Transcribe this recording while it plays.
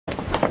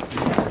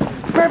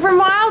Reverend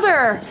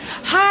Wilder.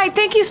 Hi,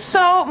 thank you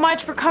so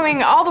much for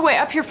coming all the way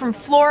up here from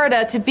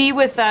Florida to be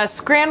with us.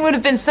 Gran would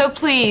have been so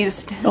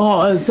pleased.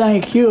 Oh,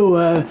 thank you.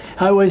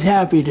 I was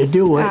happy to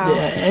do it. Oh.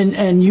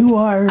 And you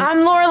are? I'm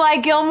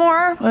Lorelai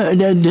Gilmore.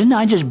 Didn't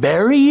I just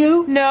bury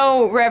you?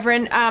 No,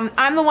 Reverend.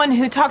 I'm the one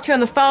who talked to you on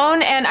the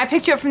phone, and I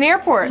picked you up from the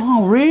airport.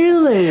 Oh,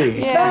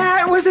 really? Yeah.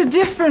 That was a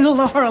different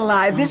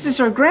Lorelai. This is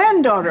her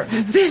granddaughter.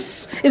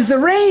 This is the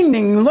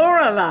reigning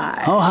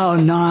Lorelai. Oh, how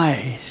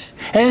nice.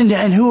 And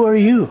who are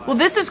you? Well,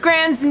 this is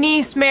Gran's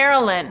niece,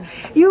 Marilyn.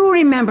 You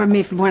remember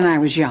me from when I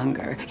was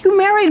younger. You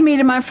married me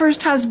to my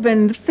first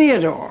husband,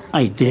 Theodore.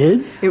 I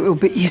did? It will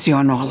be easy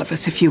on all of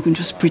us if you can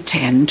just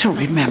pretend to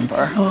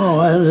remember.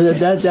 Oh,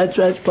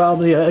 that's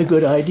probably a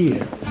good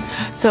idea.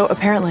 So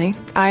apparently,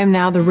 I am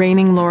now the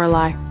reigning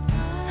Lorelai.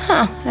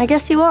 Huh, I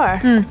guess you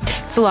are.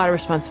 It's a lot of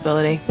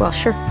responsibility. Well,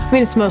 sure. I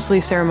mean, it's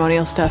mostly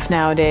ceremonial stuff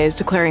nowadays,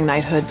 declaring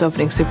knighthoods,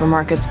 opening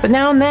supermarkets, but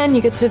now and then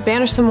you get to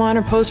banish someone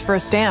or pose for a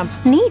stamp.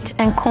 Neat.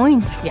 And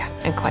coins. Yeah,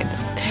 and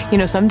coins. You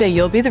know, someday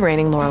you'll be the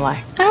reigning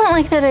Lorelai. I don't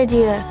like that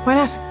idea. Why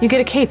not? You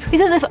get a cape.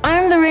 Because if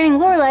I'm the reigning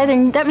Lorelai,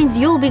 then that means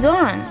you'll be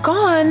gone.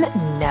 Gone?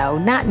 No,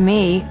 not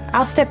me.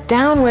 I'll step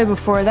down way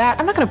before that.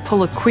 I'm not going to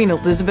pull a Queen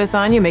Elizabeth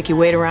on you, make you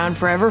wait around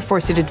forever,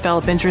 force you to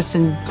develop interests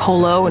in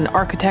polo and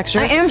architecture.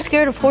 I am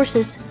scared of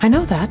horses. I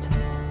know that.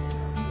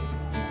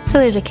 So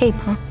there's a cape,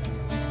 huh?